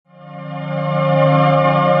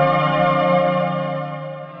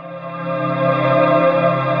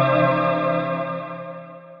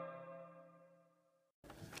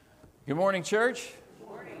morning, church. Good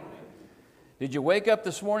morning. Did you wake up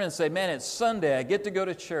this morning and say, man, it's Sunday, I get to go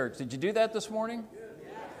to church? Did you do that this morning?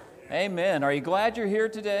 Yes. Amen. Are you glad you're here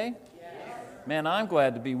today? Yes. Man, I'm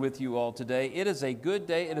glad to be with you all today. It is a good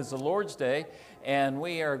day. It is the Lord's Day, and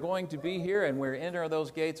we are going to be here, and we're entering those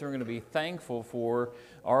gates, and we're going to be thankful for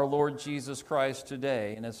our Lord Jesus Christ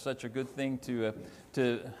today. And it's such a good thing to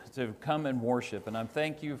come and worship. And I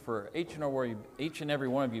thank you for each and every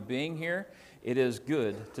one of you being here. It is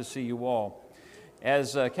good to see you all.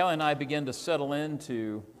 As Kelly and I begin to settle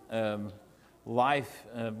into life,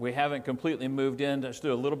 we haven't completely moved in. Just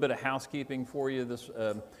do a little bit of housekeeping for you.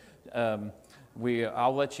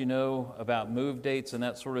 I'll let you know about move dates and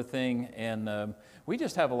that sort of thing. And we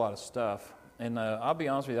just have a lot of stuff. And I'll be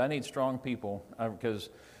honest with you, I need strong people because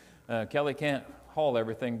Kelly can't haul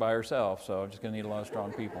everything by herself. So I'm just going to need a lot of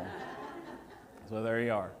strong people. So there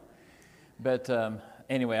you are. But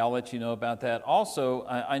anyway, I'll let you know about that. Also,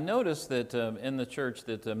 I noticed that in the church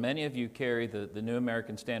that many of you carry the New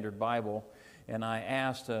American Standard Bible, and I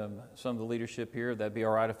asked some of the leadership here if that'd be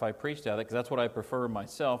all right if I preached out of it, because that's what I prefer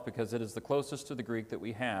myself, because it is the closest to the Greek that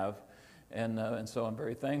we have, and so I'm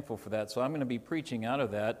very thankful for that. So I'm going to be preaching out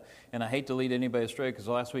of that, and I hate to lead anybody astray, because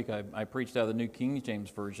last week I preached out of the New King James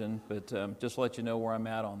Version, but just to let you know where I'm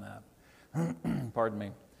at on that. Pardon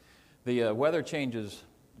me. The weather changes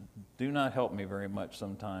do not help me very much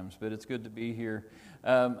sometimes, but it's good to be here.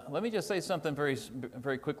 Let me just say something very,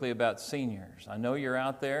 very quickly about seniors. I know you're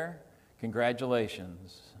out there.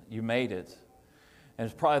 Congratulations. You made it. And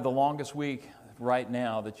it's probably the longest week right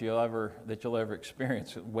now that you'll ever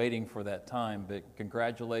experience waiting for that time, but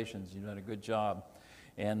congratulations. You've done a good job.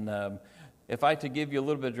 And if I had to give you a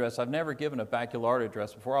little bit of address, I've never given a baccalaureate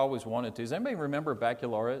address before. I always wanted to. Does anybody remember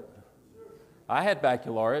baccalaureate? I had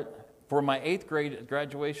baccalaureate for my 8th grade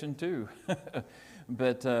graduation too.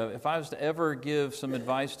 But if I was to ever give some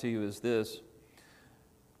advice to you is this.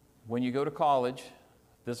 When you go to college,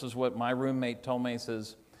 this is what my roommate told me. He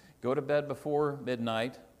says, go to bed before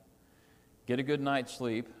midnight, get a good night's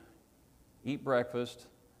sleep, eat breakfast,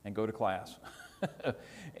 and go to class.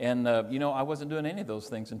 And, I wasn't doing any of those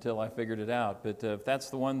things until I figured it out. But if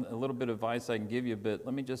that's a little bit of advice I can give you, but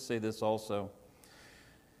let me just say this also.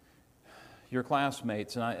 Your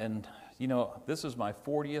classmates, this is my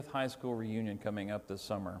 40th high school reunion coming up this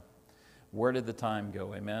summer. Where did the time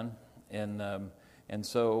go? Amen? And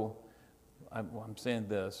so I'm saying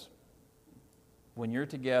this. When you're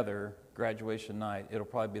together, graduation night, it'll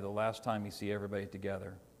probably be the last time you see everybody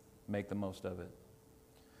together. Make the most of it.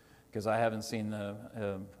 Because I haven't seen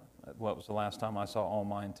what was the last time I saw all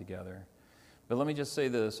mine together. But let me just say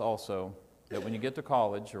this also, that when you get to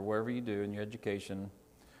college or wherever you do in your education,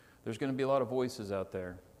 there's going to be a lot of voices out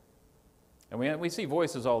there. And we see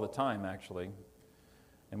voices all the time, actually.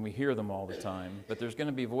 And we hear them all the time. But there's going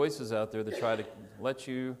to be voices out there that try to let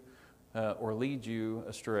you or lead you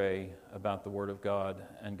astray about the Word of God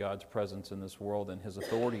and God's presence in this world and His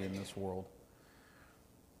authority in this world.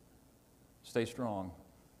 Stay strong.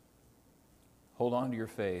 Hold on to your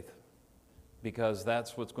faith, because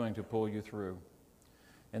that's what's going to pull you through.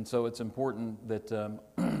 And so it's important that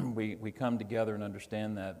we come together and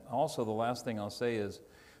understand that. Also, the last thing I'll say is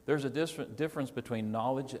there's a difference between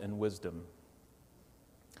knowledge and wisdom.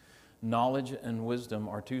 Knowledge and wisdom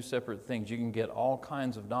are two separate things. You can get all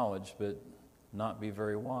kinds of knowledge, but not be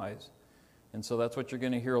very wise. And so that's what you're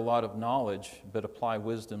going to hear, a lot of knowledge, but apply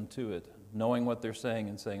wisdom to it. Knowing what they're saying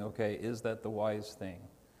and saying, okay, is that the wise thing?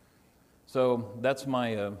 So that's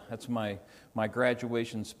my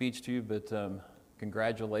graduation speech to you, but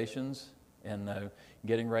congratulations, and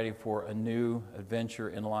getting ready for a new adventure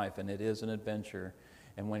in life, and it is an adventure.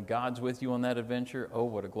 And when God's with you on that adventure, oh,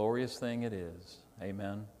 what a glorious thing it is.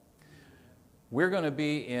 Amen. We're going to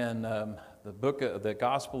be in the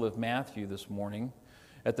Gospel of Matthew this morning,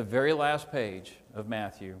 at the very last page of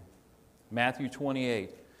Matthew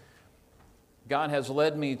 28. God has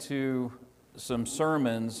led me to some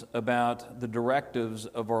sermons about the directives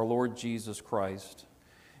of our Lord Jesus Christ.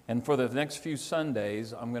 And for the next few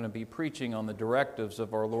Sundays, I'm going to be preaching on the directives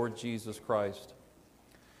of our Lord Jesus Christ,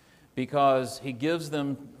 because He gives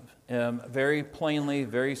them very plainly,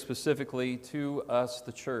 very specifically to us,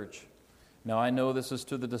 the church. Now, I know this is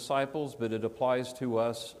to the disciples, but it applies to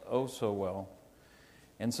us oh so well.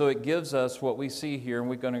 And so it gives us what we see here,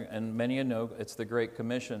 and many of you know it's the Great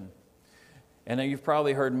Commission. And you've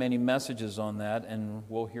probably heard many messages on that, and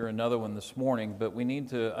we'll hear another one this morning, but we need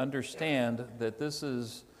to understand that this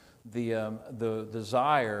the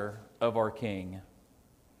desire of our King.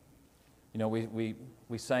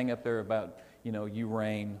 We sang up there about, you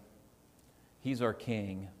reign. He's our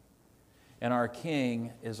King. And our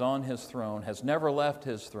King is on His throne, has never left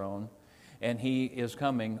His throne. and He is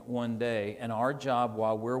coming one day. And our job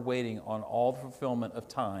while we're waiting on all the fulfillment of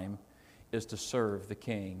time is to serve the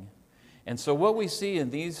King. And so what we see in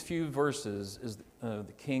these few verses is the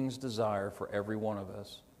King's desire for every one of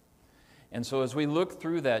us. And so as we look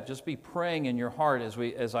through that, just be praying in your heart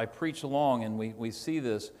as I preach along and we see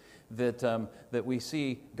this, that we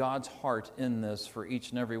see God's heart in this for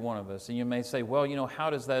each and every one of us. And you may say, well, how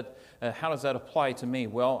does that apply to me?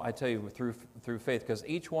 Well, I tell you, through faith, because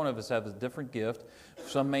each one of us has a different gift.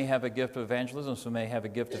 Some may have a gift of evangelism, some may have a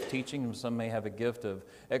gift of teaching, some may have a gift of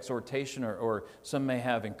exhortation, or some may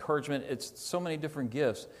have encouragement. It's so many different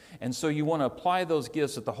gifts. And so you want to apply those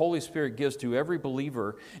gifts that the Holy Spirit gives to every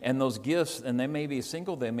believer, and those gifts, and they may be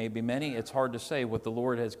single, they may be many. It's hard to say what the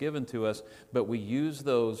Lord has given to us, but we use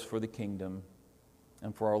those for the kingdom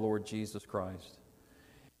and for our Lord Jesus Christ.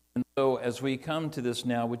 And so as we come to this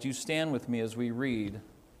now, would you stand with me as we read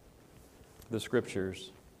the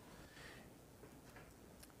Scriptures?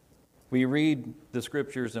 We read the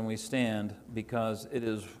Scriptures and we stand because it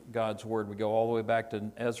is God's Word. We go all the way back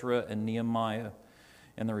to Ezra and Nehemiah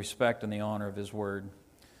and the respect and the honor of His Word.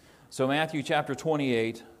 So Matthew chapter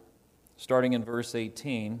 28, starting in verse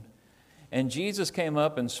 18, "And Jesus came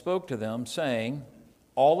up and spoke to them, saying,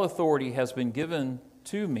 All authority has been given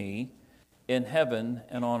to me in heaven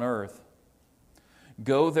and on earth.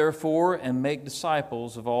 Go therefore and make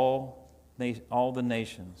disciples of all the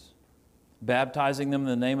nations, baptizing them in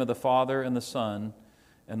the name of the Father and the Son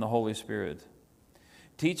and the Holy Spirit,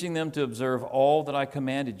 teaching them to observe all that I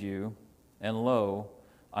commanded you, and lo,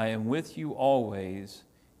 I am with you always,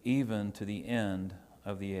 even to the end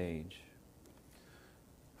of the age."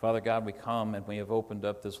 Father God, we come and we have opened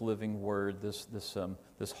up this living word, this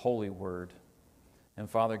holy word. And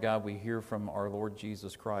Father God, we hear from our Lord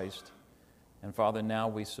Jesus Christ. And Father, now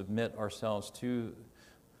we submit ourselves to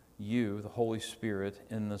you, the Holy Spirit,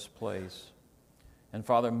 in this place. And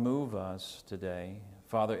Father, move us today,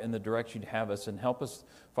 Father, in the direction you have us, and help us,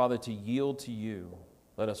 Father, to yield to you.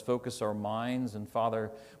 Let us focus our minds, and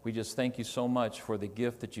Father, we just thank you so much for the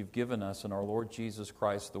gift that you've given us in our Lord Jesus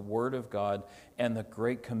Christ, the Word of God, and the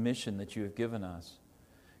great commission that you have given us.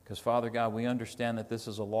 Because, Father God, we understand that this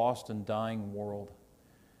is a lost and dying world,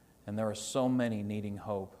 and there are so many needing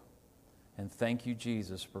hope. And thank you,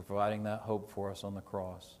 Jesus, for providing that hope for us on the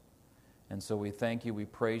cross. And so we thank you, we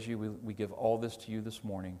praise you, we give all this to you this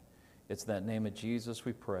morning. It's in that name of Jesus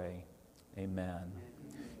we pray. Amen.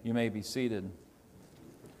 You may be seated.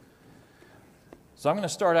 So I'm going to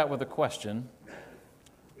start out with a question,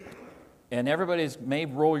 and everybody may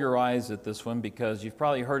roll your eyes at this one because you've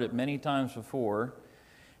probably heard it many times before.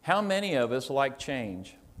 How many of us like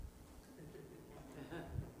change?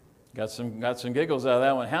 Got some giggles out of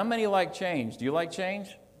that one. How many like change? Do you like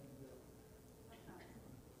change?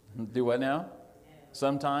 Do what now?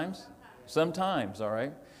 Sometimes? Sometimes, all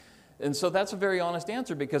right. And so that's a very honest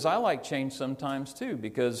answer because I like change sometimes too,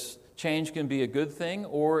 because change can be a good thing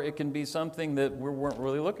or it can be something that we weren't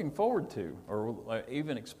really looking forward to or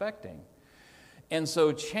even expecting. And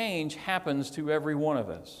so change happens to every one of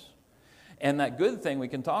us. And that good thing we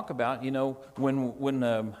can talk about,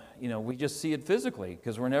 when we just see it physically,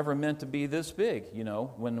 because we're never meant to be this big,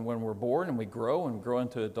 when we're born and we grow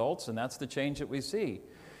into adults, and that's the change that we see.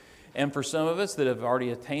 And for some of us that have already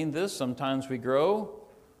attained this, sometimes we grow,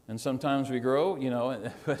 and sometimes we grow,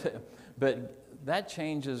 but that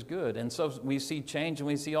change is good. And so we see change, and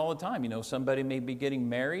we see all the time. Somebody may be getting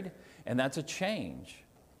married, and that's a change.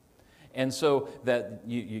 And so that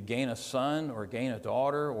you gain a son or gain a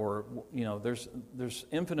daughter, or there's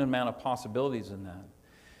infinite amount of possibilities in that.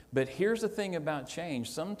 But here's the thing about change.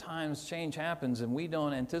 Sometimes change happens and we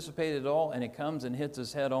don't anticipate it at all, and it comes and hits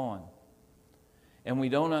us head on. And we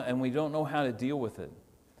don't know how to deal with it.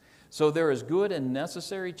 So there is good and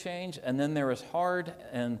necessary change, and then there is hard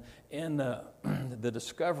and the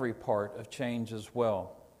discovery part of change as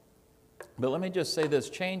well. But let me just say this,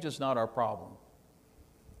 change is not our problem.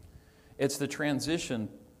 It's the transition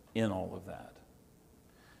in all of that.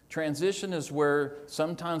 Transition is where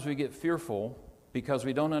sometimes we get fearful because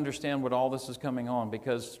we don't understand what all this is coming on.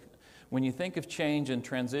 Because when you think of change and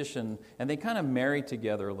transition, and they kind of marry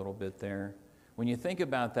together a little bit there, when you think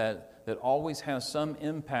about that, that always has some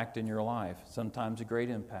impact in your life, sometimes a great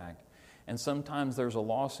impact. And sometimes there's a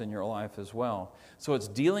loss in your life as well. So it's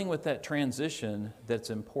dealing with that transition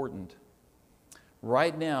that's important.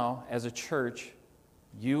 Right now, as a church,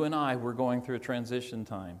 you and we're going through a transition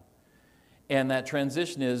time. And that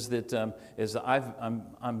transition is that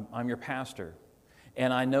I'm your pastor.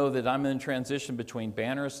 And I know that I'm in transition between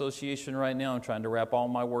Banner Association right now. I'm trying to wrap all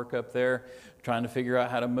my work up there, trying to figure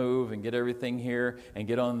out how to move and get everything here and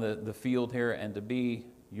get on the field here and to be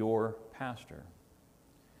your pastor.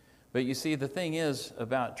 But you see, the thing is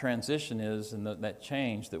about transition is, and that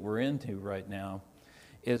change that we're into right now,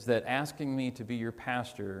 is that asking me to be your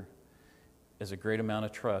pastor is a great amount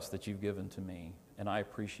of trust that you've given to me. And I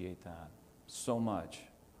appreciate that so much.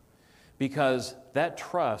 Because that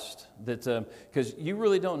trust, because you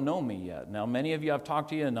really don't know me yet. Now, many of you, I've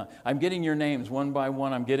talked to you, and I'm getting your names one by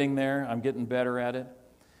one. I'm getting there. I'm getting better at it.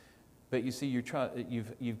 But you see,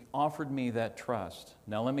 you've offered me that trust.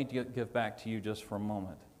 Now, let me give back to you just for a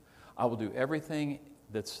moment. I will do everything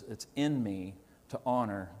that's in me to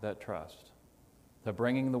honor that trust, to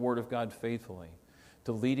bringing the Word of God faithfully,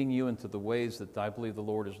 to leading you into the ways that I believe the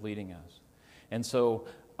Lord is leading us. And so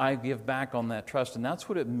I give back on that trust, and that's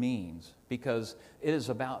what it means, because it is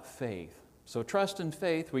about faith. So trust and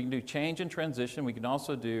faith, we can do change and transition. We can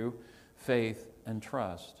also do faith and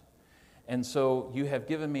trust. And so you have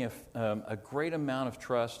given me a great amount of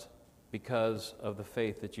trust because of the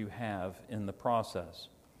faith that you have in the process.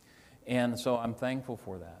 And so I'm thankful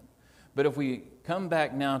for that. But if we come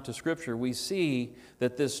back now to Scripture, we see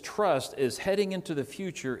that this trust is heading into the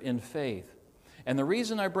future in faith. And the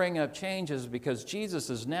reason I bring up change is because Jesus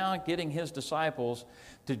is now getting His disciples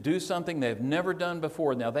to do something they've never done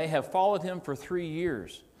before. Now, they have followed Him for 3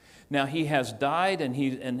 years. Now, He has died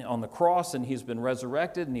and on the cross, and He's been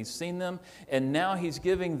resurrected, and He's seen them. And now He's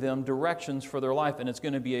giving them directions for their life, and it's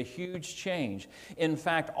going to be a huge change. In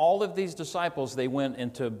fact, all of these disciples, they went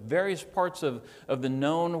into various parts of the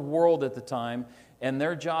known world at the time, and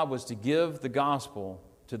their job was to give the gospel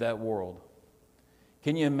to that world.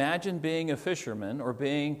 Can you imagine being a fisherman or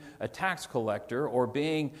being a tax collector or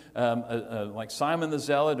being like Simon the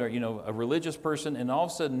Zealot or a religious person, and all of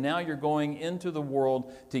a sudden now you're going into the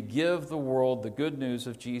world to give the world the good news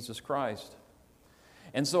of Jesus Christ?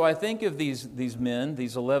 And so I think of these men,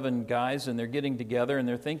 these 11 guys, and they're getting together and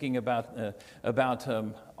they're thinking about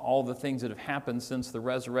all the things that have happened since the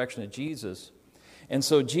resurrection of Jesus. And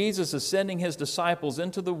so Jesus is sending His disciples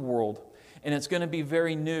into the world, and it's going to be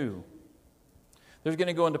very new. They're going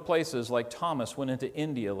to go into places like Thomas went into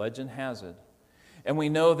India, legend has it. And we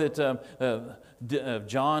know that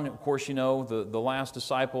John, of course, the last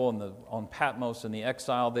disciple on Patmos and the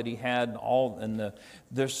exile that he had,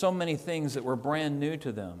 there's so many things that were brand new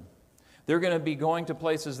to them. They're going to be going to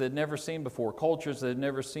places they'd never seen before, cultures they'd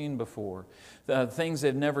never seen before, things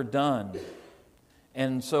they've never done.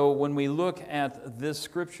 And so when we look at this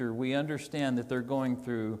Scripture, we understand that they're going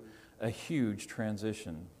through a huge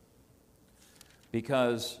transition.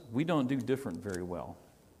 Because we don't do different very well.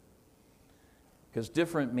 Because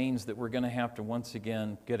different means that we're going to have to once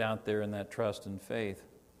again get out there in that trust and faith.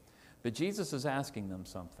 But Jesus is asking them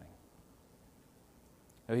something.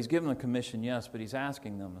 Now, He's given them a commission, yes, but He's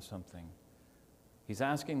asking them something. He's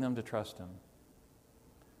asking them to trust Him.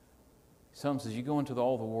 He says, you go into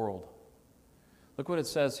all the world. Look what it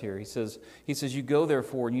says here. He says, you go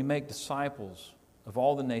therefore and you make disciples of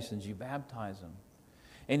all the nations, you baptize them.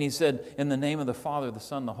 And He said, in the name of the Father, the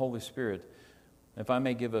Son, and the Holy Spirit. If I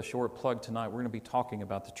may give a short plug tonight, we're going to be talking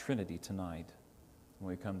about the Trinity tonight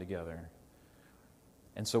when we come together.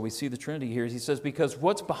 And so we see the Trinity here. He says, because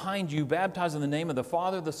what's behind you, baptized in the name of the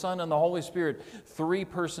Father, the Son, and the Holy Spirit, 3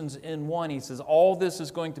 persons in one. He says, all this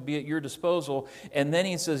is going to be at your disposal. And then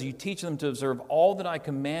He says, you teach them to observe all that I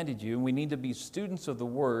commanded you. And we need to be students of the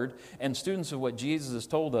Word and students of what Jesus has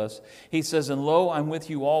told us. He says, and lo, I'm with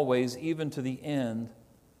you always, even to the end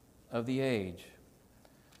of the age.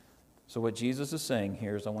 So what Jesus is saying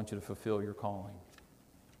here is, I want you to fulfill your calling.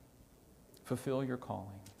 Fulfill your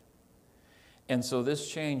calling. And so this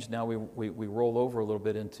change, now we roll over a little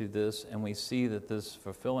bit into this, and we see that this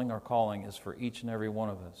fulfilling our calling is for each and every one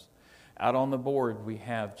of us. Out on the board we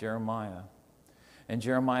have Jeremiah. And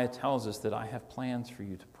Jeremiah tells us that I have plans for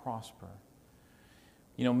you to prosper.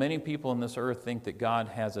 Many people in this earth think that God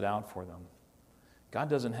has it out for them. God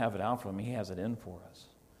doesn't have it out for them. He has it in for us.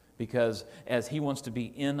 Because as He wants to be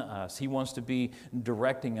in us, He wants to be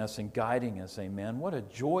directing us and guiding us, amen. What a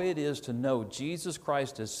joy it is to know Jesus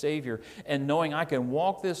Christ as Savior and knowing I can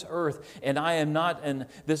walk this earth and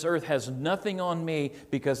this earth has nothing on me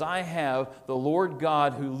because I have the Lord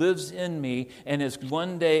God who lives in me, and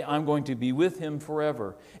one day I'm going to be with Him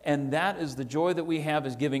forever. And that is the joy that we have,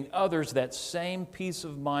 is giving others that same peace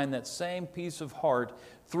of mind, that same peace of heart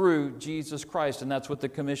through Jesus Christ. And that's what the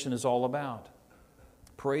commission is all about.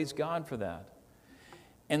 Praise God for that.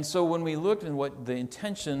 And so when we looked at what the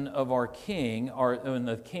intention of our King, and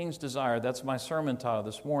the King's desire, that's my sermon title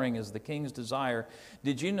this morning, is the King's desire.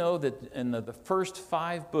 Did you know that in the first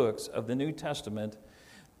 5 books of the New Testament,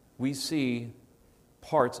 we see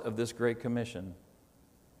parts of this Great Commission?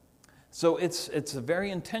 So it's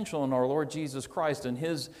very intentional in our Lord Jesus Christ and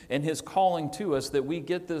His calling to us that we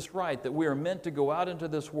get this right, that we are meant to go out into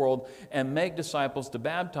this world and make disciples, to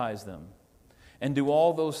baptize them and do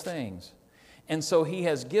all those things. And so He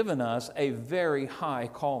has given us a very high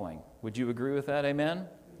calling. Would you agree with that? Amen?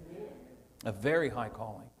 Amen. A very high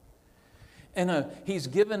calling. And He's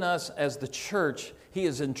given us as the church, He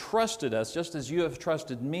has entrusted us, just as you have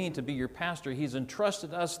trusted me to be your pastor, He's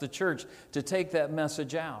entrusted us, the church, to take that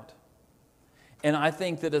message out. And I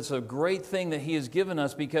think that it's a great thing that He has given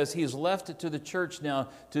us, because He has left it to the church now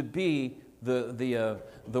to be the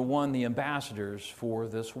ambassadors for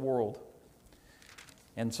this world.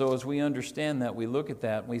 And so as we understand that, we look at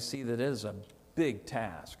that and we see that it is a big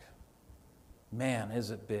task. Man,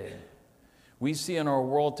 is it big. We see in our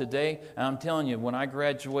world today, and I'm telling you, when I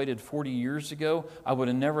graduated 40 years ago, I would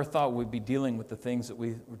have never thought we'd be dealing with the things that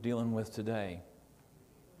we're dealing with today.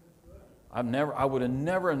 I would have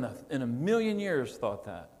never in a million years thought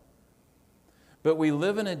that. But we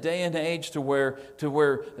live in a day and age to where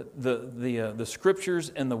the Scriptures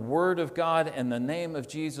and the Word of God and the name of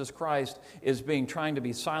Jesus Christ is trying to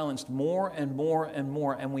be silenced more and more and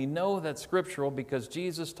more. And we know that's scriptural because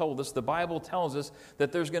Jesus told us, the Bible tells us,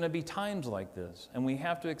 that there's going to be times like this. And we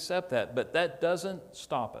have to accept that. But that doesn't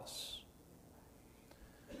stop us.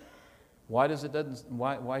 Why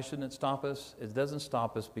shouldn't it stop us? It doesn't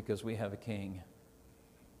stop us because we have a king.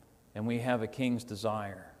 And we have a king's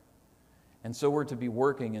desire. And so we're to be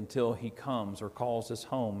working until He comes or calls us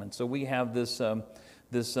home. And so we have this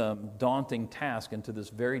daunting task into this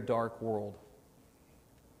very dark world.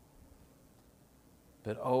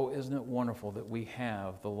 But oh, isn't it wonderful that we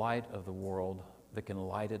have the light of the world that can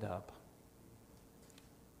light it up.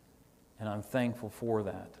 And I'm thankful for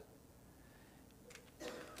that.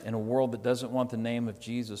 In a world that doesn't want the name of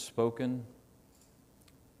Jesus spoken,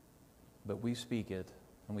 but we speak it,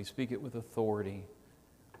 and we speak it with authority,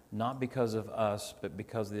 not because of us, but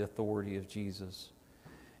because of the authority of Jesus.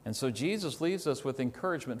 And so Jesus leaves us with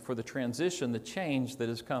encouragement for the transition, the change that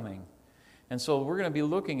is coming. And so we're going to be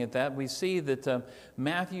looking at that. We see that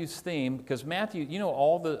Matthew's theme, because Matthew, you know,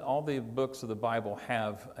 all the books of the Bible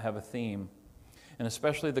have a theme, and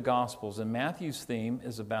especially the Gospels. And Matthew's theme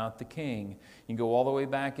is about the King. You can go all the way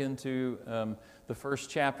back into the first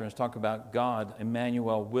chapter and talk about God,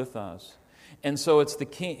 Emmanuel, with us. And so it's the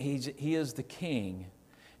King. He is the King.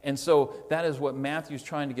 And so that is what Matthew's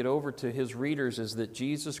trying to get over to his readers, is that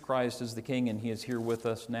Jesus Christ is the King and He is here with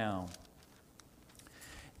us now.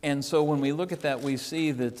 And so when we look at that, we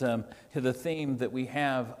see that the theme that we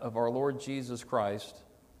have of our Lord Jesus Christ,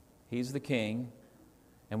 He's the King,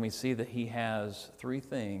 and we see that He has three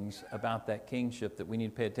things about that kingship that we need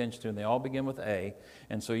to pay attention to, and they all begin with A.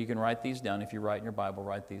 And so you can write these down. If you write in your Bible,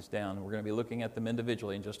 write these down. We're going to be looking at them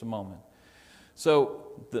individually in just a moment.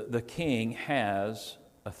 So the King has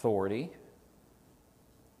authority.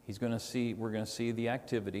 We're going to see the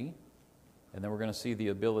activity, and then we're going to see the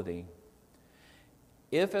ability.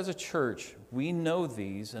 If as a church we know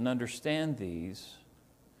these and understand these,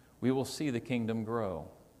 we will see the kingdom grow.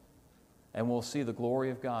 And we'll see the glory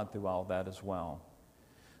of God through all that as well.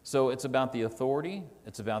 So it's about the authority,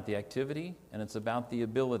 it's about the activity, and it's about the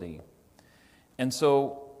ability. And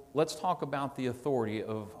so let's talk about the authority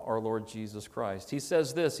of our Lord Jesus Christ. He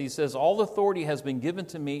says this, He says, "All authority has been given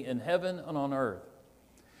to me in heaven and on earth."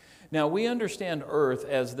 Now we understand earth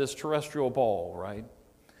as this terrestrial ball, right?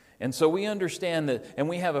 And so we understand that, and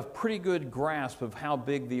we have a pretty good grasp of how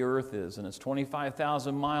big the earth is. And it's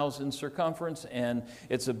 25,000 miles in circumference, and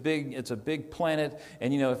it's a big planet.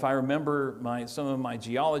 And you know, if I remember some of my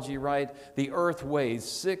geology right, the earth weighs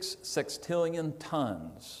 6 sextillion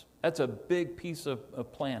tons. That's a big piece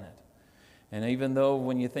of planet. And even though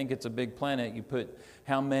when you think it's a big planet, you put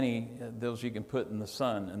how many those you can put in the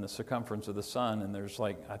sun, in the circumference of the sun, and there's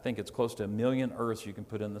I think it's close to 1 million Earths you can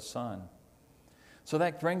put in the sun. So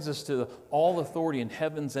that brings us to all authority in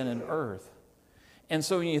heavens and in earth. And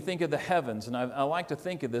so when you think of the heavens, and I like to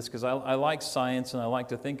think of this because I like science and I like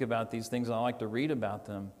to think about these things and I like to read about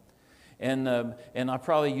them. And I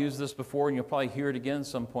probably used this before, and you'll probably hear it again at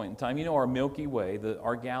some point in time. You know, our Milky Way,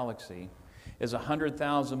 our galaxy, is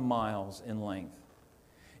 100,000 miles in length.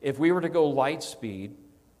 If we were to go light speed,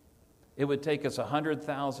 it would take us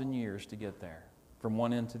 100,000 years to get there, from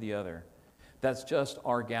one end to the other. That's just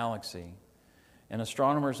our galaxy. And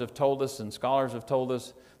astronomers have told us, and scholars have told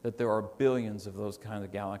us, that there are billions of those kind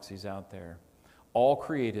of galaxies out there, all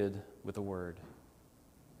created with a word,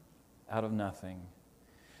 out of nothing.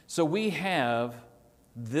 So we have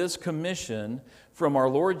this commission from our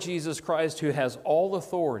Lord Jesus Christ, who has all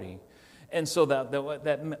authority. And so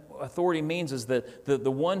that authority means is that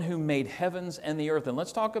the one who made heavens and the earth. And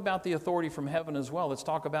let's talk about the authority from heaven as well. Let's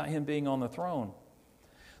talk about him being on the throne.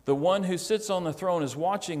 The one who sits on the throne is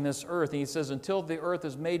watching this earth. And he says, until the earth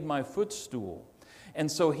is made my footstool. And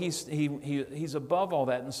so he's above all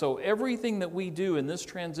that. And so everything that we do in this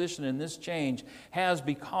transition, in this change, has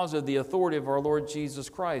because of the authority of our Lord Jesus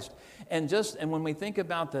Christ. And when we think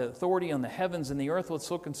about the authority on the heavens and the earth, let's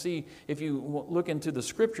look and see, if you look into the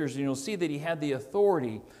scriptures, you'll see that he had the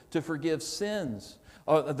authority to forgive sins.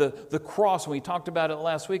 The cross, we talked about it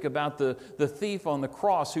last week, about the thief on the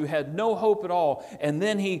cross who had no hope at all. And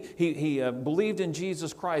then he believed in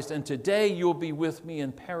Jesus Christ, and today you'll be with me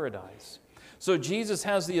in paradise. So Jesus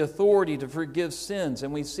has the authority to forgive sins.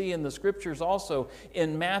 And we see in the scriptures also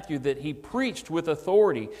in Matthew that he preached with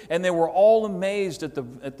authority. And they were all amazed at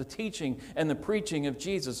the teaching and the preaching of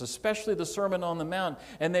Jesus, especially the Sermon on the Mount.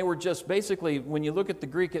 And they were just basically, when you look at the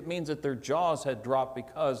Greek, it means that their jaws had dropped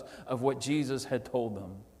because of what Jesus had told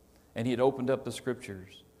them. And he had opened up the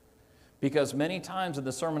scriptures. Because many times in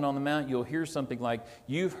the Sermon on the Mount, you'll hear something like,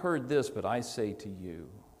 you've heard this, but I say to you.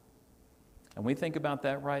 And we think about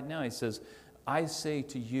that right now. He says, I say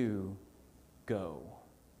to you, go.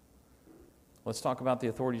 Let's talk about the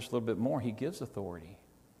authority just a little bit more. He gives authority.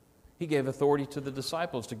 He gave authority to the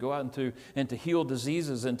disciples to go out and to heal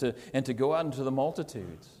diseases and to go out into the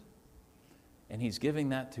multitudes. And he's giving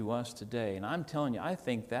that to us today. And I'm telling you, I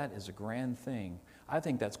think that is a grand thing. I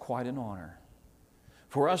think that's quite an honor.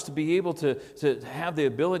 For us to be able to have the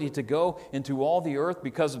ability to go into all the earth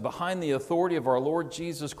because of behind the authority of our Lord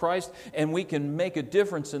Jesus Christ, and we can make a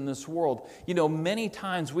difference in this world. You know, many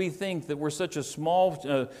times we think that we're such a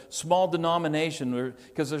small denomination,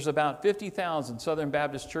 because there's about 50,000 Southern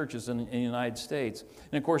Baptist churches in the United States.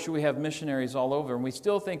 And of course we have missionaries all over, and we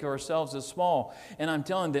still think of ourselves as small. And I'm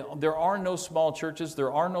telling you, there are no small churches,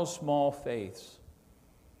 there are no small faiths.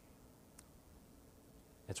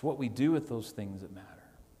 It's what we do with those things that matter.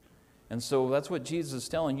 And so that's what Jesus is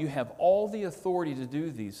telling you. You have all the authority to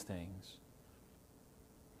do these things.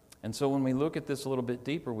 And so when we look at this a little bit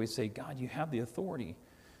deeper, we say, God, you have the authority.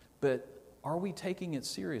 But are we taking it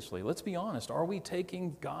seriously? Let's be honest. Are we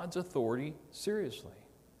taking God's authority seriously?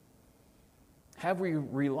 Have we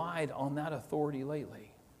relied on that authority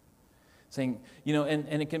lately? Saying, you know,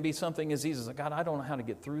 and it can be something as easy as, God, I don't know how to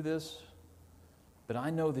get through this. But I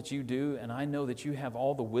know that you do, and I know that you have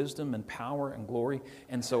all the wisdom and power and glory,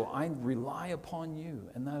 and so I rely upon you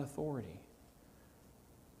and that authority.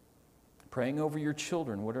 Praying over your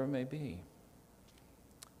children, whatever it may be.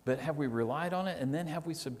 But have we relied on it, and then have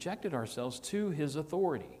we subjected ourselves to his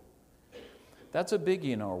authority? That's a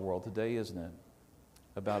biggie in our world today, isn't it?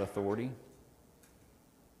 About authority.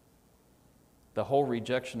 The whole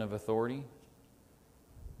rejection of authority.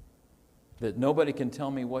 That nobody can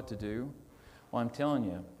tell me what to do. Well, I'm telling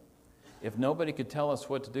you, if nobody could tell us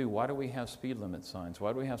what to do, why do we have speed limit signs?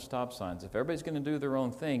 Why do we have stop signs? If everybody's going to do their own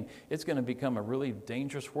thing, it's going to become a really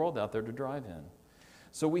dangerous world out there to drive in.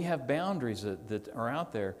 So we have boundaries that are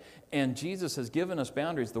out there, and Jesus has given us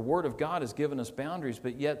boundaries. The Word of God has given us boundaries,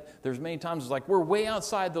 but yet there's many times it's like we're way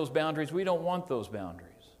outside those boundaries. We don't want those boundaries.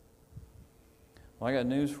 Well, I got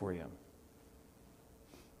news for you.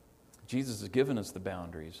 Jesus has given us the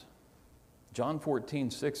boundaries. John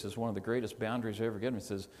 14:6 is one of the greatest boundaries ever given.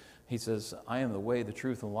 He says, I am the way, the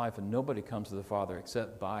truth, and life, and nobody comes to the Father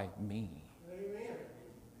except by me. Amen.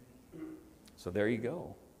 So there you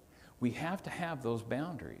go. We have to have those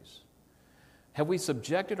boundaries. Have we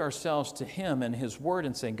subjected ourselves to him and his word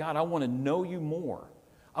and saying, God, I want to know you more.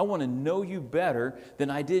 I want to know you better than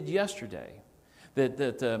I did yesterday.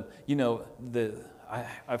 I've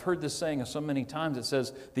heard this saying so many times. It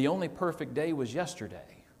says, the only perfect day was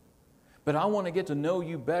yesterday. But I want to get to know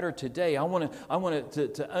you better today. I want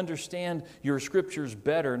to understand your scriptures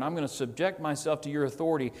better, and I'm going to subject myself to your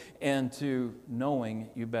authority and to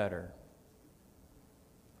knowing you better.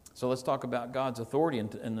 So let's talk about God's authority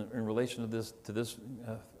in relation to this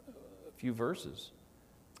few verses.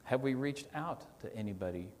 Have we reached out to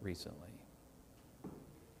anybody recently?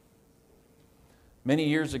 Many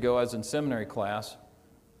years ago, I was in seminary class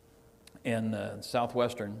in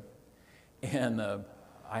Southwestern, and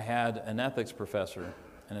I had an ethics professor,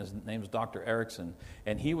 and his name was Dr. Erickson,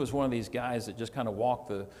 and he was one of these guys that just kind of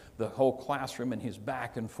walked the whole classroom, and he was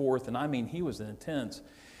back and forth, and I mean, he was intense.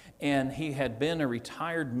 And he had been a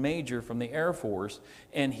retired major from the Air Force,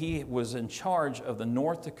 and he was in charge of the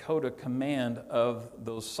North Dakota command of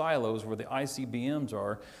those silos where the ICBMs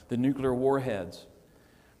are, the nuclear warheads.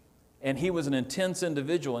 And he was an intense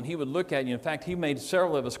individual, and he would look at you. In fact, he made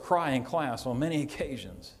several of us cry in class on many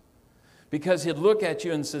occasions. Because he'd look at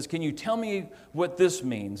you and says, can you tell me what this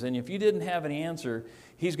means? And if you didn't have an answer,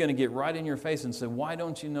 he's going to get right in your face and say, why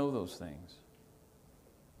don't you know those things?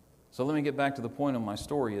 So let me get back to the point of my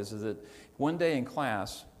story is that one day in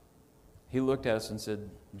class, he looked at us and said,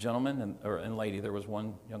 gentlemen and lady, there was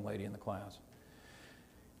one young lady in the class.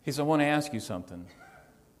 He said, I want to ask you something.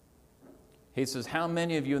 He says, how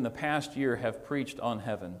many of you in the past year have preached on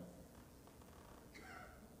heaven?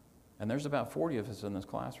 And there's about 40 of us in this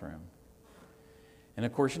classroom. And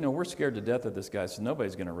of course, we're scared to death of this guy, so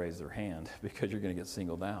nobody's going to raise their hand because you're going to get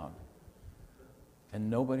singled out. And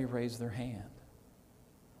nobody raised their hand.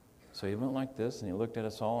 So he went like this, and he looked at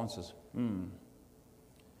us all and says,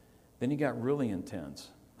 Then he got really intense.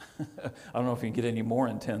 I don't know if he can get any more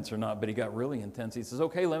intense or not, but he got really intense. He says,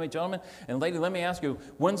 okay, gentlemen and lady, let me ask you,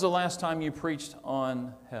 when's the last time you preached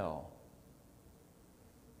on hell?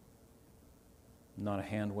 Not a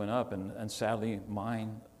hand went up, and sadly,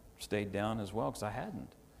 mine stayed down as well because I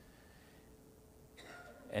hadn't.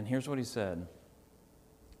 And here's what he said.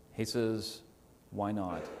 He says, why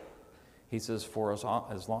not? He says, for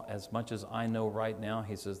as much as I know right now,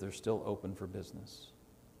 he says, they're still open for business.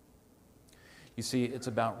 You see, it's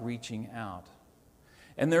about reaching out.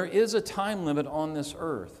 And there is a time limit on this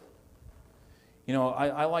earth.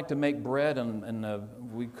 I like to make bread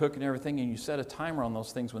and we cook and everything, and you set a timer on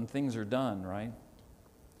those things when things are done, right?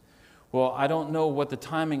 Well, I don't know what the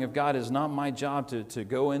timing of God is. Not my job to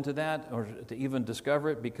go into that or to even discover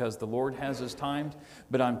it because the Lord has His times.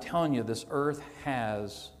 But I'm telling you, this earth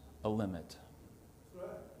has a limit.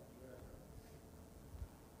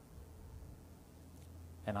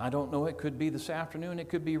 And I don't know, it could be this afternoon, it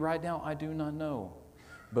could be right now, I do not know.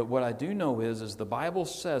 But what I do know is the Bible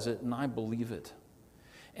says it and I believe it.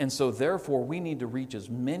 And so therefore we need to reach as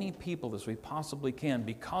many people as we possibly can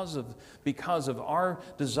because of our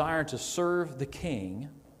desire to serve the King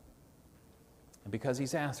and because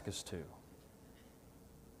He's asked us to.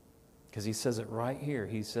 Because He says it right here,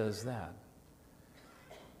 He says that.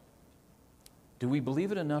 Do we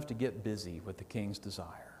believe it enough to get busy with the King's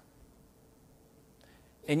desire?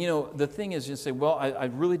 And the thing is, you say, well, I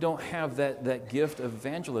really don't have that gift of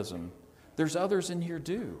evangelism. There's others in here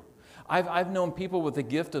do. I've known people with the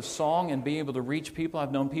gift of song and being able to reach people.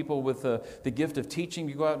 I've known people with the gift of teaching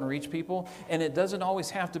to go out and reach people. And it doesn't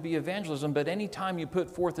always have to be evangelism, but anytime you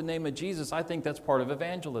put forth the name of Jesus, I think that's part of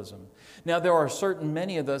evangelism. Now, there are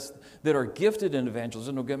many of us that are gifted in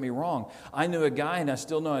evangelism, don't get me wrong. I knew a guy, and I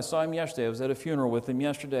still know, I saw him yesterday. I was at a funeral with him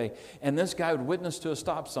yesterday, and this guy would witness to a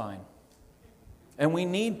stop sign. And we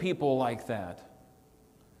need people like that.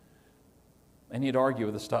 And he'd argue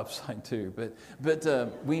with a stop sign too.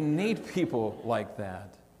 But we need people like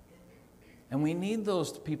that. And we need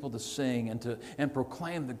those people to sing and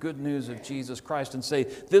proclaim the good news of Jesus Christ and say,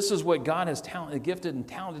 this is what God has gifted and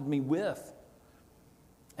talented me with.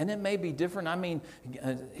 And it may be different. I mean,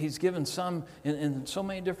 He's given some in so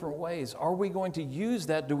many different ways. Are we going to use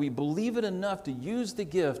that? Do we believe it enough to use the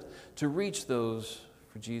gift to reach those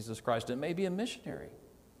for Jesus Christ? It may be a missionary.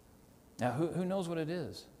 Now, who knows what it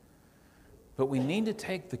is? But we need to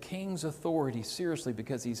take the King's authority seriously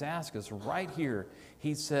because He's asked us right here.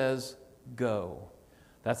 He says, go.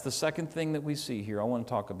 That's the second thing that we see here I want to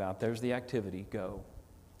talk about. There's the activity, go.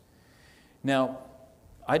 Now,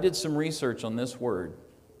 I did some research on this word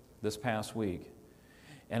this past week.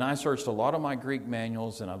 And I searched a lot of my Greek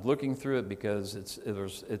manuals, and I'm looking through it because it's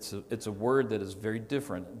a word that is very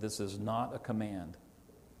different. This is not a command.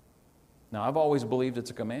 Now, I've always believed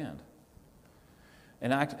it's a command.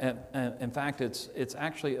 And in fact, it's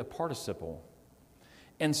actually a participle.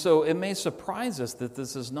 And so it may surprise us that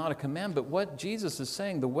this is not a command, but what Jesus is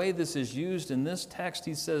saying, the way this is used in this text,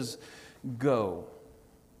 He says, go.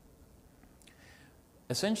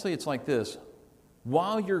 Essentially, it's like this.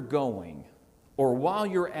 While you're going, or while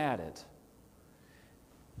you're at it,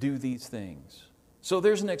 do these things. So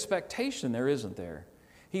there's an expectation there, isn't there?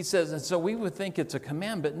 He says, and so we would think it's a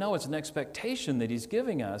command, but no, it's an expectation that He's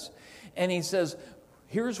giving us. And He says,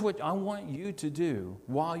 here's what I want you to do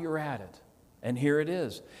while you're at it. And here it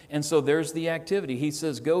is. And so there's the activity. He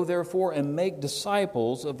says, go therefore and make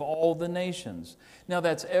disciples of all the nations. Now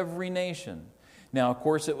that's every nation. Now, of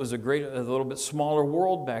course, it was a little bit smaller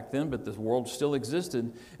world back then, but the world still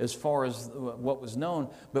existed as far as what was known.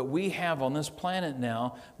 But we have on this planet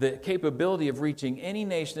now the capability of reaching any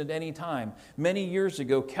nation at any time. Many years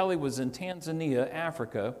ago, Kelly was in Tanzania,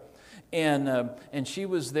 Africa, and she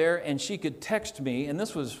was there, and she could text me, and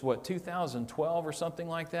this was, 2012 or something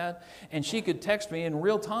like that, and she could text me in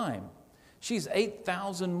real time. She's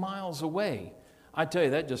 8,000 miles away. I tell you,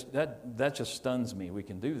 that just stuns me. We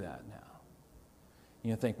can do that now.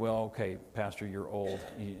 You think, well, okay, Pastor, you're old.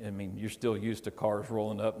 You're still used to cars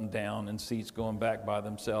rolling up and down and seats going back by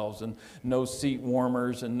themselves and no seat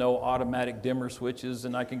warmers and no automatic dimmer switches,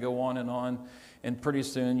 and I can go on. And pretty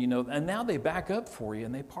soon, and now they back up for you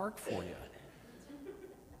and they park for you.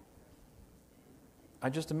 I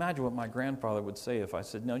just imagine what my grandfather would say if I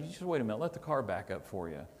said, no, you just wait a minute, let the car back up for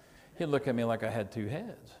you. He'd look at me like I had two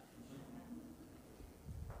heads.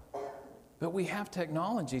 But we have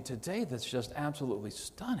technology today that's just absolutely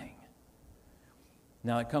stunning.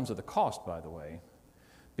 Now, it comes at a cost, by the way,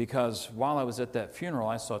 because while I was at that funeral,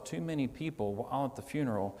 I saw too many people while at the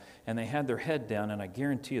funeral, and they had their head down, and I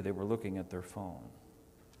guarantee you they were looking at their phone.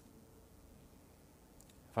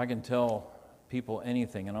 If I can tell people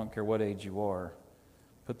anything, and I don't care what age you are,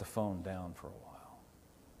 put the phone down for a while.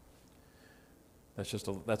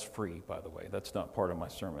 That's free, by the way. That's not part of my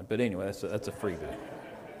sermon. But anyway, that's a freebie.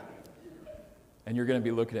 And you're going to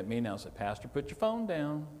be looking at me now and say, Pastor, put your phone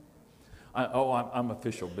down. I'm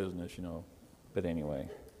official business, But anyway.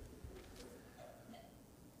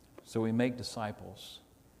 So we make disciples.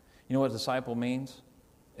 You know what a disciple means?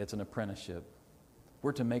 It's an apprenticeship.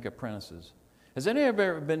 We're to make apprentices. Has anybody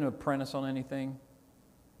ever been an apprentice on anything?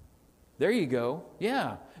 There you go.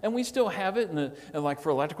 Yeah. And we still have it like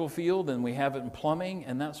for electrical field, and we have it in plumbing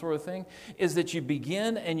and that sort of thing, is that you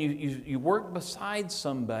begin and you work beside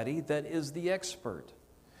somebody that is the expert.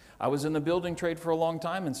 I was in the building trade for a long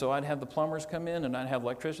time, and so I'd have the plumbers come in, and I'd have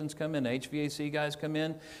electricians come in, HVAC guys come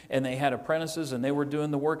in, and they had apprentices, and they were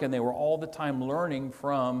doing the work, and they were all the time learning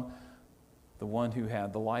from the one who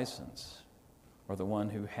had the license or the one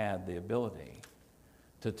who had the ability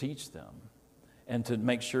to teach them. And to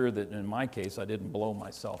make sure that, in my case, I didn't blow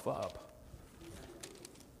myself up.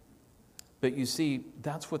 But you see,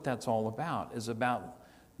 that's what that's all about, is about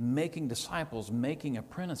making disciples, making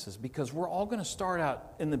apprentices, because we're all going to start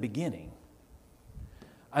out in the beginning.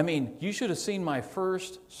 You should have seen my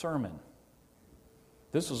first sermon.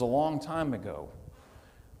 This was a long time ago.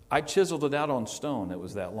 I chiseled it out on stone. It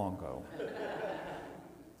was that long ago.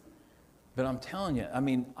 But I'm telling you,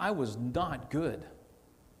 I was not good.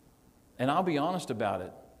 And I'll be honest about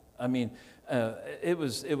it. It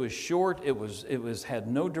was short. It was had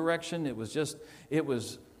no direction. It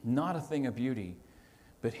was not a thing of beauty.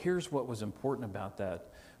 But here's what was important about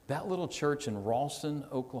that. That little church in Ralston,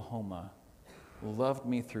 Oklahoma, loved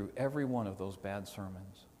me through every one of those bad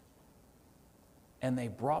sermons. And they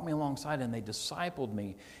brought me alongside, and they discipled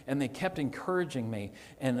me, and they kept encouraging me.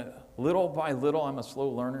 And little by little, I'm a slow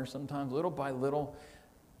learner sometimes, little by little,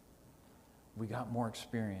 we got more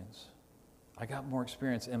experience. I got more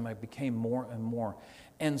experience, and I became more and more.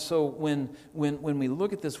 And so when we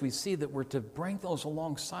look at this, we see that we're to bring those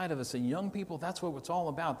alongside of us. And young people, that's what it's all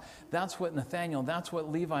about. That's what Nathaniel, that's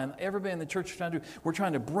what Levi, and everybody in the church is trying to do. We're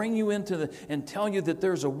trying to bring you into and tell you that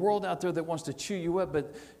there's a world out there that wants to chew you up.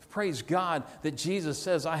 But praise God that Jesus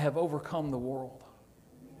says, I have overcome the world.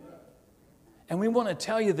 And we want to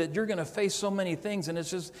tell you that you're going to face so many things, and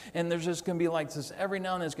there's just going to be like this, every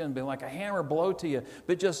now and then it's going to be like a hammer blow to you.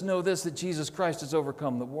 But just know this, that Jesus Christ has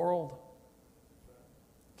overcome the world.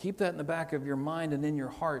 Keep that in the back of your mind and in your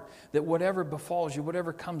heart, that whatever befalls you,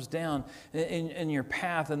 whatever comes down in your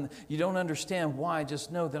path, and you don't understand why, just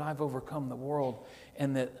know that I've overcome the world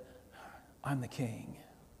and that I'm the King.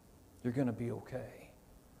 You're going to be okay.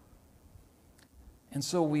 And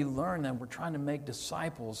so we learn that we're trying to make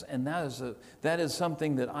disciples, and that is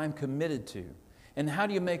something that I'm committed to. And how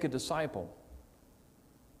do you make a disciple?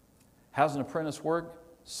 How's an apprentice work?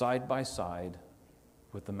 Side by side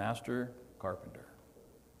with the master carpenter.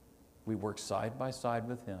 We work side by side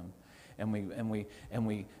with him, and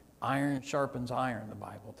we iron sharpens iron, the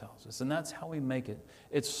Bible tells us. And that's how we make it.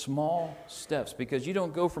 It's small steps, because you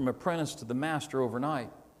don't go from apprentice to the master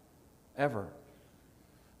overnight, ever.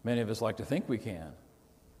 Many of us like to think we can.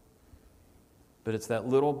 But it's that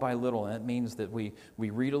little by little, and that means that we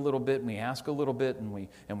read a little bit, and we ask a little bit, and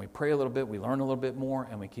we pray a little bit, we learn a little bit more,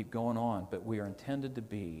 and we keep going on. But we are intended to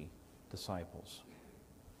be disciples.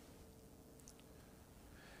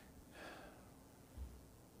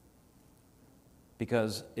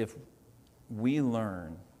 Because if we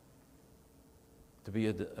learn to be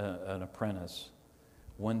an apprentice,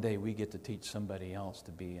 one day we get to teach somebody else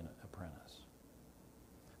to be an apprentice.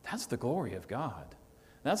 That's the glory of God.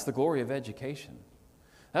 That's the glory of education.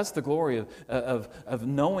 That's the glory of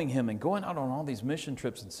knowing Him and going out on all these mission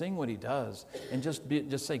trips and seeing what He does and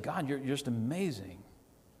just say, God, you're just amazing.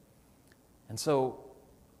 And so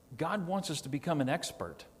God wants us to become an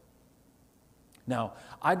expert. Now,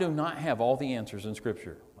 I do not have all the answers in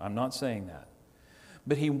Scripture. I'm not saying that.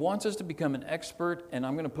 But He wants us to become an expert, and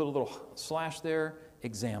I'm going to put a little slash there,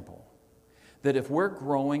 example. that if we're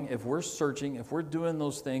growing, if we're searching, if we're doing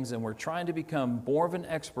those things and we're trying to become more of an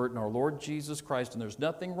expert in our Lord Jesus Christ, and there's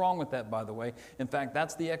nothing wrong with that, by the way. In fact,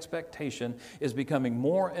 that's the expectation, is becoming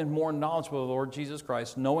more and more knowledgeable of the Lord Jesus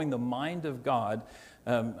Christ, knowing the mind of God.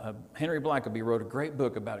 Henry Blackaby wrote a great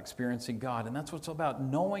book about experiencing God, and that's what it's about,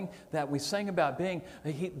 knowing that we sang about being,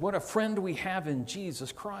 what a friend we have in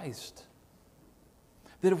Jesus Christ.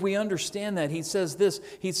 That if we understand that, he says this,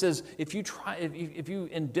 he says, if you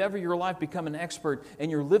endeavor your life, become an expert,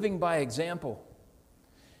 and you're living by example,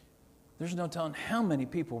 there's no telling how many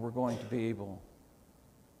people we're going to be able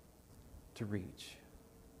to reach.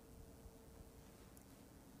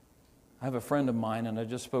 I have a friend of mine, and I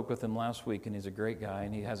just spoke with him last week, and he's a great guy,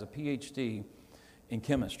 and he has a PhD in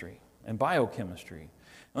chemistry and biochemistry.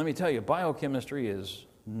 Let me tell you, biochemistry is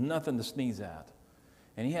nothing to sneeze at.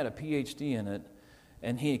 And he had a PhD in it,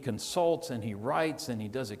 and he consults, and he writes, and he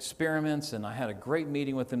does experiments, and I had a great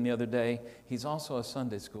meeting with him the other day. He's also a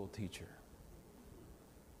Sunday school teacher.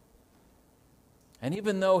 And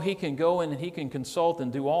even though he can go in and he can consult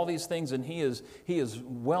and do all these things, and he is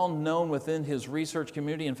well known within his research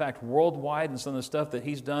community, in fact, worldwide, and some of the stuff that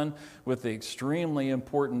he's done with the extremely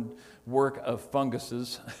important work of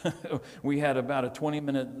funguses. We had about a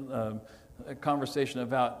 20-minute conversation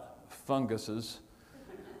about funguses.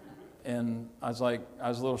 And I was a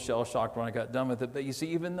little shell-shocked when I got done with it. But you see,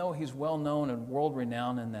 even though he's well-known and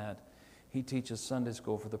world-renowned in that, he teaches Sunday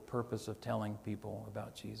school for the purpose of telling people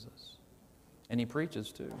about Jesus. And he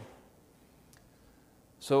preaches too.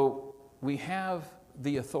 So we have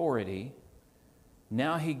the authority.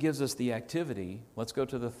 Now he gives us the activity. Let's go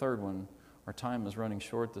to the third one. Our time is running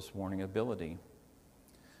short this morning. Ability.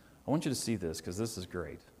 I want you to see this because this is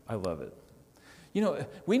great. I love it. You know,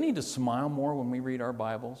 we need to smile more when we read our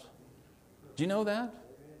Bibles. Do you know that?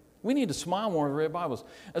 We need to smile more when we read Bibles.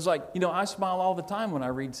 It's like, I smile all the time when I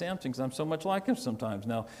read Samson because I'm so much like him sometimes.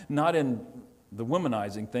 Now, not in the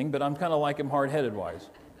womanizing thing, but I'm kind of like him hard-headed wise.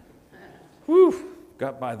 Whew,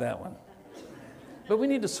 got by that one. But we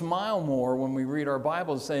need to smile more when we read our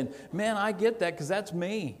Bibles saying, man, I get that because that's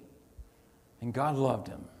me. And God loved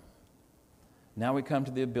him. Now we come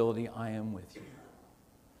to the ability, I am with you.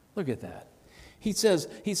 Look at that. He says,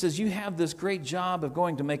 you have this great job of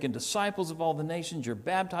going to making disciples of all the nations. You're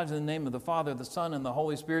baptized in the name of the Father, the Son, and the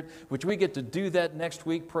Holy Spirit, which we get to do that next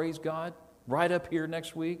week, praise God, right up here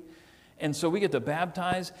next week. And so we get to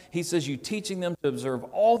baptize. He says, you teaching them to observe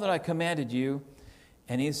all that I commanded you.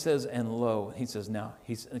 And he says, and lo, he says, now,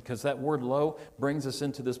 because that word lo brings us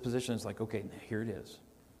into this position. It's like, okay, here it is.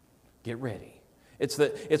 Get ready.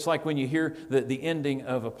 It's like when you hear the ending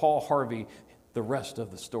of a Paul Harvey, the rest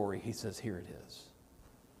of the story, he says, here it is.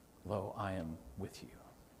 Lo, I am with you.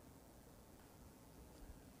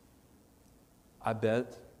 I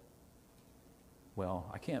bet, well,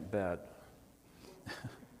 I can't bet.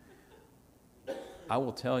 I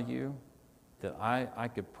will tell you that I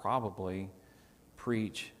could probably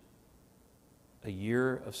preach a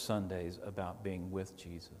year of Sundays about being with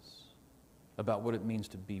Jesus, about what it means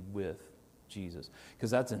to be with Jesus, because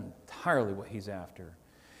that's entirely what he's after.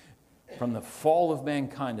 From the fall of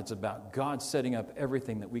mankind, it's about God setting up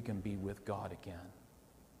everything that we can be with God again.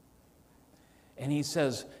 And he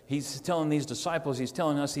says, he's telling these disciples, he's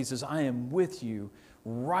telling us, he says, I am with you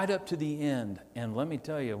right up to the end. And let me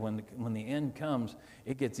tell you, when the end comes,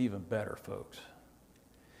 it gets even better, folks.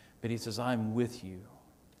 But he says, I'm with you.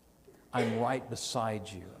 I'm right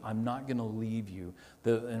beside you. I'm not going to leave you.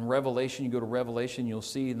 In Revelation, you go to Revelation, you'll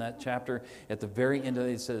see in that chapter, at the very end of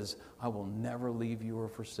it, it says, I will never leave you or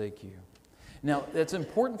forsake you. Now, that's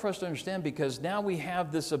important for us to understand because now we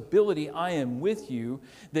have this ability, I am with you,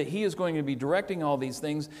 that he is going to be directing all these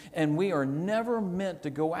things, and we are never meant to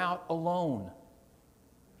go out alone.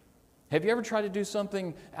 Have you ever tried to do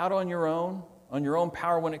something out on your own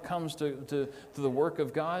power when it comes to the work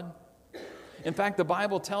of God? In fact, the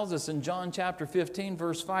Bible tells us in John chapter 15,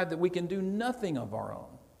 verse 5, that we can do nothing of our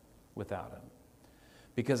own without him.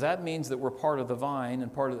 Because that means that we're part of the vine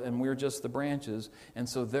and we're just the branches. And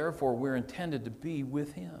so therefore, we're intended to be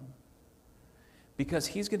with him. Because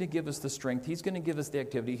he's going to give us the strength. He's going to give us the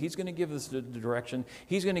activity. He's going to give us the direction.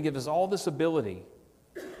 He's going to give us all this ability.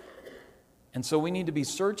 And so we need to be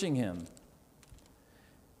searching him.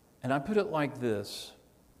 And I put it like this.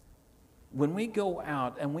 When we go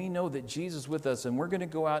out and we know that Jesus is with us and we're going to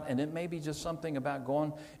go out and it may be just something about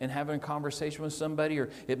going and having a conversation with somebody, or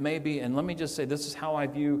it may be, and let me just say, this is how I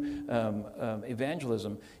view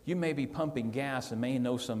evangelism. You may be pumping gas and may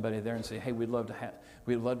know somebody there and say, hey, we'd love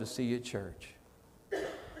to see you at church.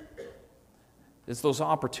 It's those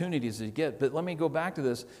opportunities that you get. But let me go back to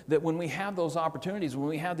this, that when we have those opportunities, when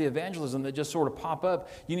we have the evangelism that just sort of pop up,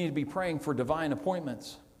 you need to be praying for divine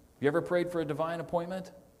appointments. You ever prayed for a divine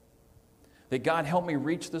appointment? That God help me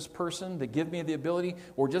reach this person, that give me the ability,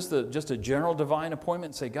 or just a general divine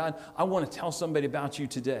appointment, say, God, I want to tell somebody about you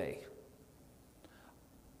today.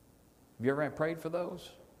 Have you ever prayed for those?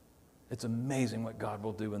 It's amazing what God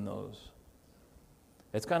will do in those.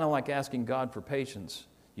 It's kind of like asking God for patience.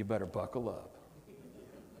 You better buckle up.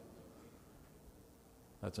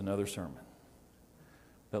 That's another sermon.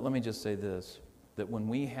 But let me just say this, that when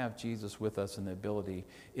we have Jesus with us in the ability,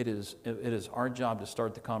 it is our job to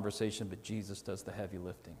start the conversation, but Jesus does the heavy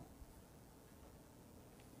lifting.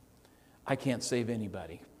 I can't save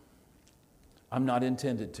anybody. I'm not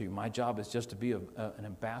intended to. My job is just to be an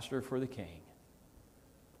ambassador for the King.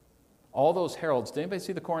 All those heralds, did anybody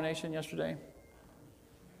see the coronation yesterday?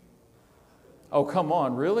 Oh, come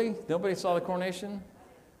on, really? Nobody saw the coronation?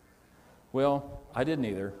 Well, I didn't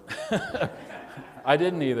either. I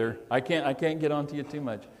didn't either. I can't get onto you too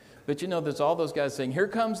much. But you know, there's all those guys saying, here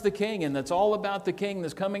comes the king, and that's all about the king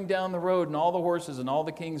that's coming down the road, and all the horses, and all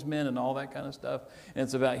the king's men, and all that kind of stuff. And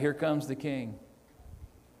it's about, here comes the king.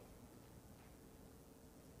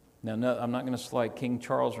 Now, no, I'm not going to slight King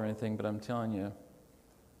Charles or anything, but I'm telling you,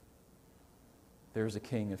 there's a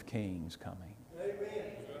King of Kings coming.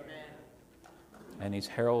 Amen. And he's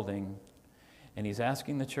heralding, and he's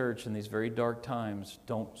asking the church in these very dark times,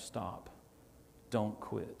 don't stop. Don't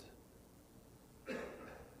quit.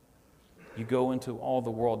 You go into all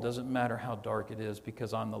the world, doesn't matter how dark it is,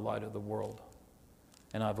 because I'm the light of the world,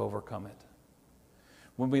 and I've overcome it.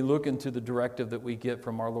 When we look into the directive that we get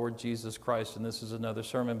from our Lord Jesus Christ, and this is another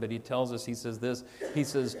sermon, but he tells us, he says this, he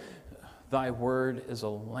says, thy word is a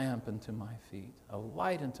lamp unto my feet, a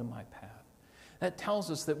light unto my path. That tells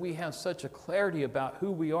us that we have such a clarity about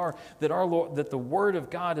who we are, that our Lord, that the Word of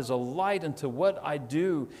God is a light unto what I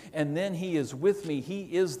do, and then He is with me. He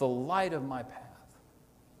is the light of my path.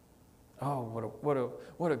 Oh,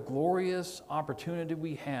 what a glorious opportunity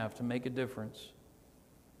we have to make a difference.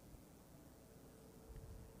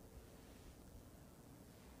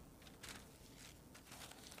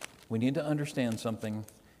 We need to understand something,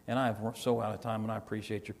 and I have so out of time, and I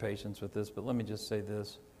appreciate your patience with this, but let me just say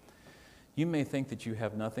this. You may think that you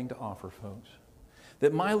have nothing to offer, folks.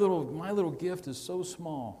 That my little gift is so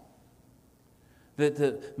small.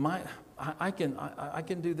 That I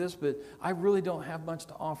can do this, but I really don't have much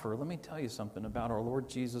to offer. Let me tell you something about our Lord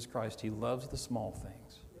Jesus Christ. He loves the small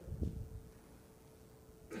things.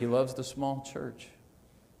 He loves the small church.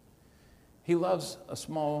 He loves a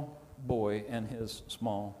small boy and his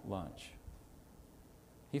small lunch.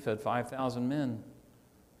 He fed 5,000 men.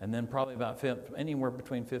 And then probably about anywhere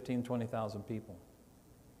between 15,000 and 20,000 people.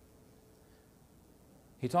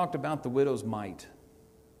 He talked about the widow's mite.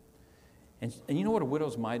 And you know what a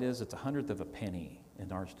widow's mite is? It's 1/100 of a penny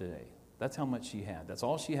in ours today. That's how much she had. That's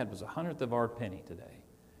all she had was 1/100 of our penny today.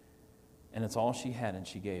 And it's all she had, and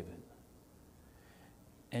she gave it.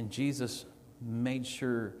 And Jesus made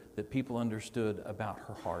sure that people understood about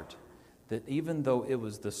her heart. That even though it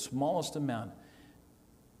was the smallest amount,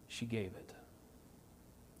 she gave it.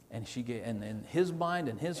 And she gave, and in his mind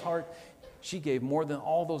and his heart, she gave more than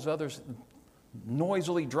all those others,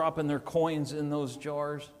 noisily dropping their coins in those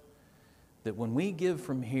jars. That when we give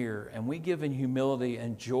from here, and we give in humility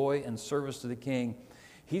and joy and service to the King,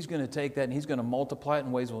 He's going to take that and He's going to multiply it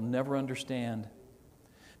in ways we'll never understand.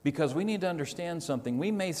 Because we need to understand something. We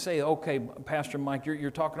may say, okay, Pastor Mike, you're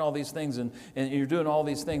talking all these things and you're doing all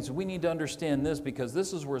these things. We need to understand this, because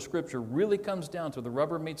this is where Scripture really comes down to, the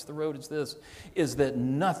rubber meets the road. It's this, is that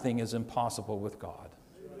nothing is impossible with God.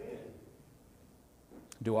 Amen.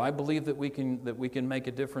 Do I believe that we can make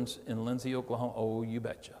a difference in Lindsay, Oklahoma? Oh, you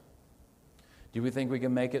betcha. Do we think we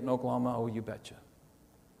can make it in Oklahoma? Oh, you betcha.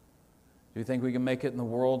 Do you think we can make it in the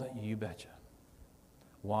world? You betcha.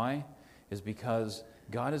 Why? Is because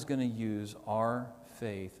God is going to use our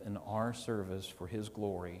faith and our service for His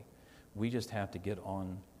glory. We just have to get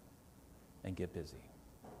on and get busy.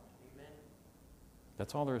 Amen.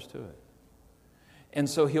 That's all there is to it. And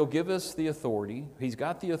so He'll give us the authority. He's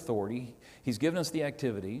got the authority. He's given us the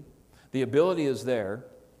activity. The ability is there.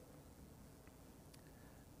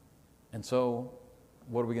 And so,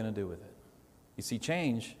 what are we going to do with it? You see,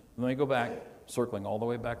 change, let me go back, circling all the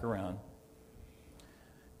way back around.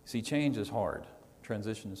 See, change is hard.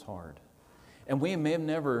 Transition is hard. And we may have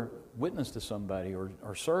never witnessed to somebody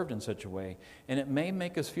or served in such a way, and it may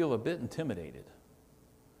make us feel a bit intimidated.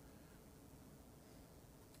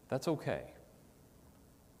 That's okay.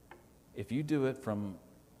 If you do it from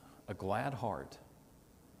a glad heart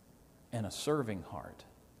and a serving heart,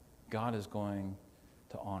 God is going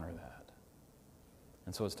to honor that.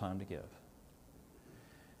 And so it's time to give.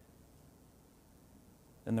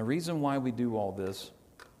 And the reason why we do all this,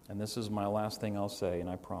 and this is my last thing I'll say, and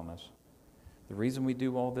I promise, the reason we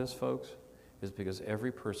do all this, folks, is because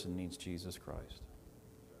every person needs Jesus Christ.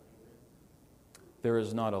 There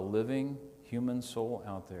is not a living human soul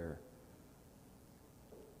out there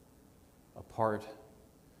apart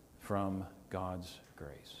from God's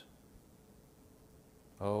grace.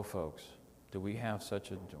 Oh, folks, do we have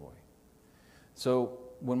such a joy. So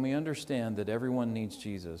when we understand that everyone needs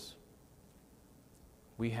Jesus,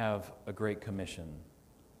 we have a great commission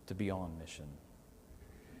to be on mission.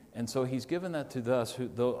 And so he's given that to us,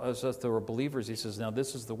 us that are believers. He says, now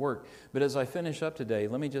this is the work. But as I finish up today,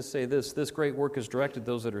 let me just say this. This great work is directed to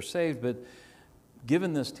those that are saved. But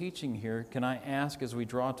given this teaching here, can I ask as we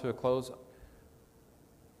draw to a close,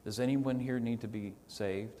 does anyone here need to be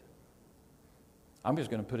saved? I'm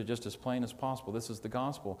just going to put it just as plain as possible. This is the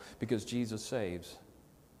gospel because Jesus saves.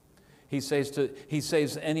 He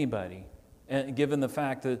saves anybody, and given the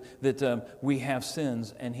fact that we have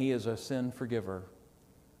sins and He is a sin forgiver.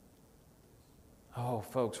 Oh,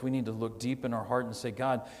 folks, we need to look deep in our heart and say,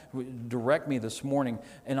 God, direct me this morning.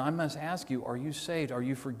 And I must ask you, are you saved? Are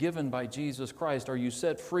you forgiven by Jesus Christ? Are you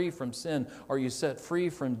set free from sin? Are you set free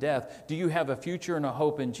from death? Do you have a future and a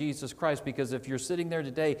hope in Jesus Christ? Because if you're sitting there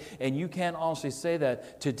today and you can't honestly say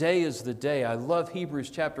that, today is the day. I love Hebrews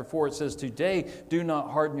chapter 4. It says, today do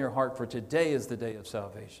not harden your heart, for today is the day of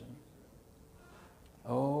salvation.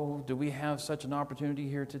 Oh, do we have such an opportunity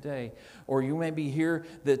here today? Or you may be here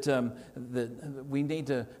that we need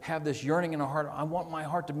to have this yearning in our heart. I want my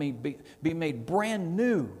heart to be made brand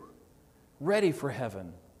new, ready for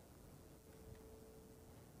heaven.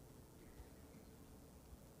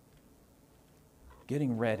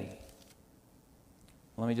 Getting ready.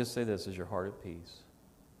 Let me just say this, is your heart at peace?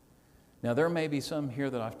 Now, there may be some here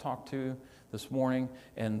that I've talked to this morning,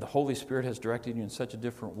 and the Holy Spirit has directed you in such a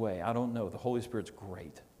different way. I don't know. The Holy Spirit's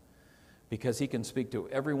great because He can speak to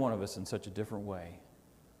every one of us in such a different way.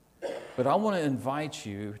 But I want to invite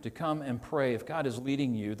you to come and pray if God is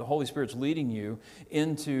leading you, the Holy Spirit's leading you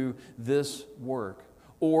into this work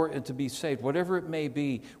or to be saved, whatever it may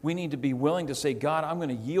be. We need to be willing to say, God, I'm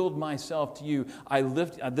going to yield myself to you.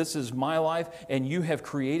 This is my life, and you have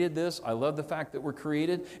created this. I love the fact that we're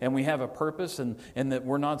created, and we have a purpose, and that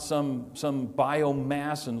we're not some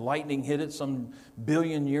biomass and lightning hit it some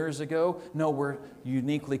billion years ago. No, we're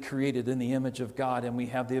uniquely created in the image of God, and we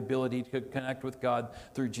have the ability to connect with God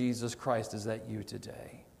through Jesus Christ. Is that you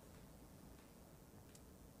today?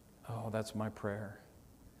 Oh, that's my prayer.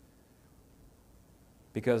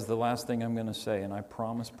 Because the last thing I'm going to say, and I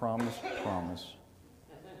promise,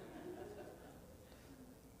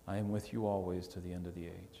 I am with you always to the end of the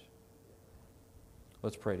age.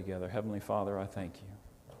 Let's pray together. Heavenly Father, I thank you.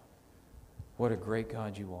 What a great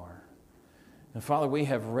God you are. And Father, we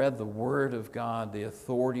have read the Word of God, the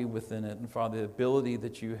authority within it, and Father, the ability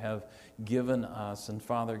that you have given us, and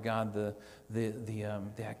Father God, the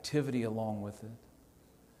activity along with it.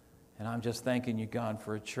 And I'm just thanking you, God,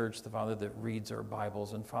 for a church, the Father, that reads our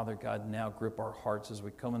Bibles. And Father God, now grip our hearts as we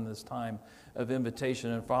come in this time of invitation.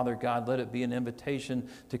 And Father God, let it be an invitation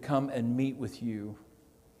to come and meet with you.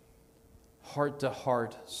 Heart to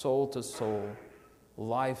heart, soul to soul,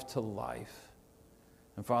 life to life.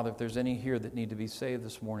 And Father, if there's any here that need to be saved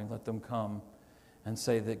this morning, let them come and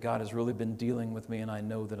say that God has really been dealing with me and I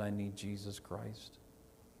know that I need Jesus Christ.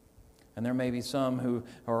 And there may be some who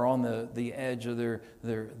are on the edge of their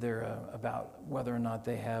about whether or not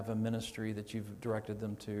they have a ministry that you've directed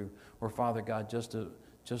them to, or Father God, just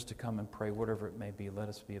to come and pray, whatever it may be. Let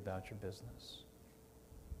us be about your business.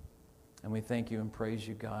 And we thank you and praise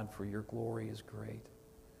you, God, for your glory is great.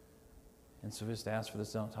 And so just ask for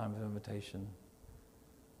this time of invitation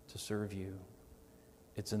to serve you.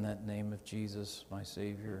 It's in that name of Jesus, my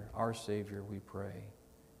Savior, our Savior, we pray.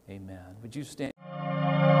 Amen. Would you stand?